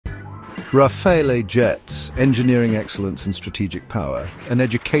Rafale Jets, Engineering Excellence and Strategic Power, an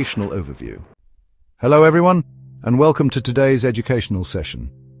educational overview. Hello everyone, and welcome to today's educational session.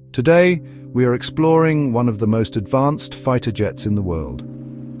 Today, we are exploring one of the most advanced fighter jets in the world,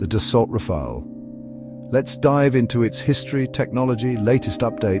 the Dassault Rafale. Let's dive into its history, technology, latest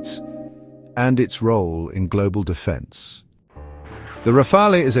updates, and its role in global defense. The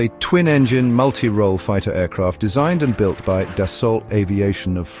Rafale is a twin-engine, multi-role fighter aircraft designed and built by Dassault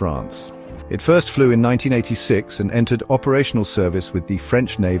Aviation of France. It first flew in 1986 and entered operational service with the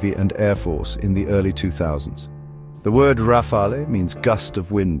French Navy and Air Force in the early 2000s. The word Rafale means gust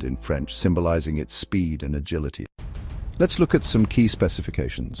of wind in French, symbolizing its speed and agility. Let's look at some key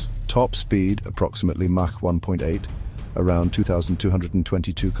specifications. Top speed, approximately Mach 1.8, around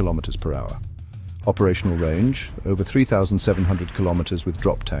 2,222 kilometers per hour. Operational range, over 3,700 kilometers with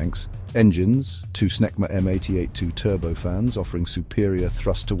drop tanks. Engines, two Snecma M88-2 turbofans offering superior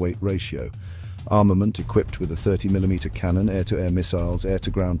thrust-to-weight ratio. Armament equipped with a 30mm cannon, air-to-air missiles,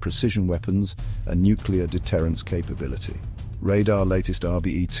 air-to-ground precision weapons, and nuclear deterrence capability. Radar, latest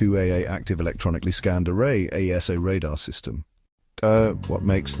RBE-2AA active electronically scanned array, AESA radar system. What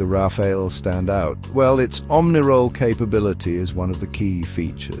makes the Rafale stand out? Well, its omnirole capability is one of the key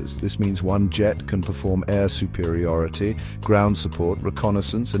features. This means one jet can perform air superiority, ground support,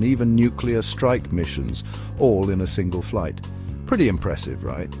 reconnaissance, and even nuclear strike missions, all in a single flight. Pretty impressive,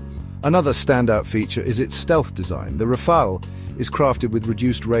 right? Another standout feature is its stealth design. The Rafale is crafted with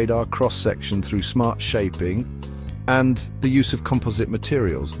reduced radar cross-section through smart shaping and the use of composite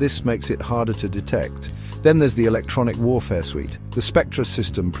materials. This makes it harder to detect. Then there's the electronic warfare suite. The SPECTRA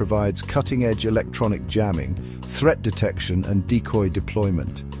system provides cutting-edge electronic jamming, threat detection, and decoy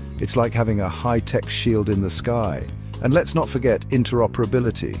deployment. It's like having a high-tech shield in the sky. And let's not forget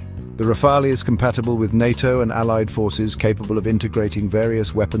interoperability. The Rafale is compatible with NATO and allied forces, capable of integrating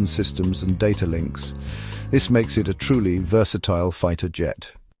various weapons systems and data links. This makes it a truly versatile fighter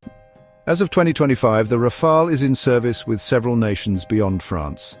jet. As of 2025, the Rafale is in service with several nations beyond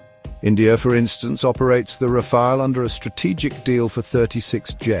France. India, for instance, operates the Rafale under a strategic deal for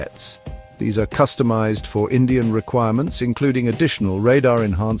 36 jets. These are customized for Indian requirements, including additional radar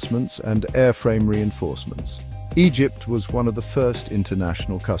enhancements and airframe reinforcements. Egypt was one of the first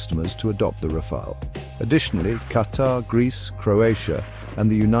international customers to adopt the Rafale. Additionally, Qatar, Greece, Croatia, and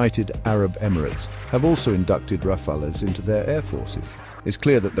the United Arab Emirates have also inducted Rafales into their air forces. It's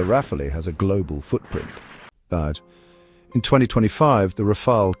clear that the Rafale has a global footprint. But in 2025, the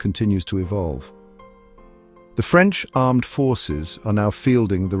Rafale continues to evolve. The French armed forces are now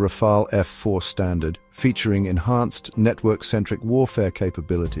fielding the Rafale F4 Standard, featuring enhanced network-centric warfare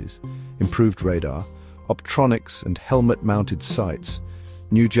capabilities, improved radar, optronics and helmet-mounted sights,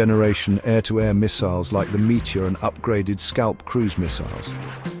 new generation air-to-air missiles like the Meteor and upgraded Scalp cruise missiles.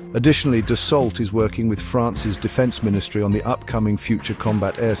 Additionally, Dassault is working with France's Defense Ministry on the upcoming Future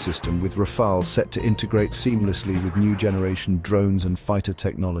Combat Air System, with Rafale set to integrate seamlessly with new generation drones and fighter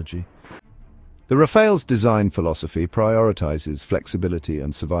technology. The Rafale's design philosophy prioritizes flexibility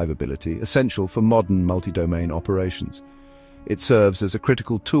and survivability, essential for modern multi-domain operations. It serves as a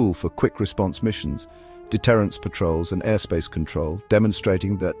critical tool for quick response missions, deterrence patrols and airspace control,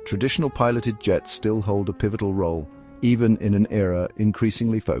 demonstrating that traditional piloted jets still hold a pivotal role, even in an era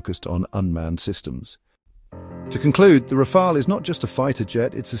increasingly focused on unmanned systems. To conclude, the Rafale is not just a fighter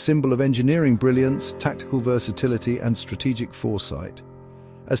jet, it's a symbol of engineering brilliance, tactical versatility, and strategic foresight.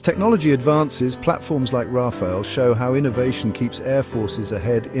 As technology advances, platforms like Rafale show how innovation keeps air forces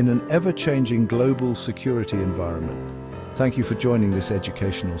ahead in an ever-changing global security environment. Thank you for joining this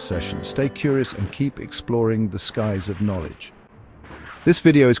educational session. Stay curious and keep exploring the skies of knowledge. This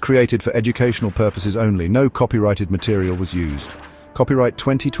video is created for educational purposes only. No copyrighted material was used. Copyright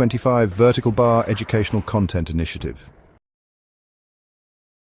 2025 Vertical Bar Educational Content Initiative.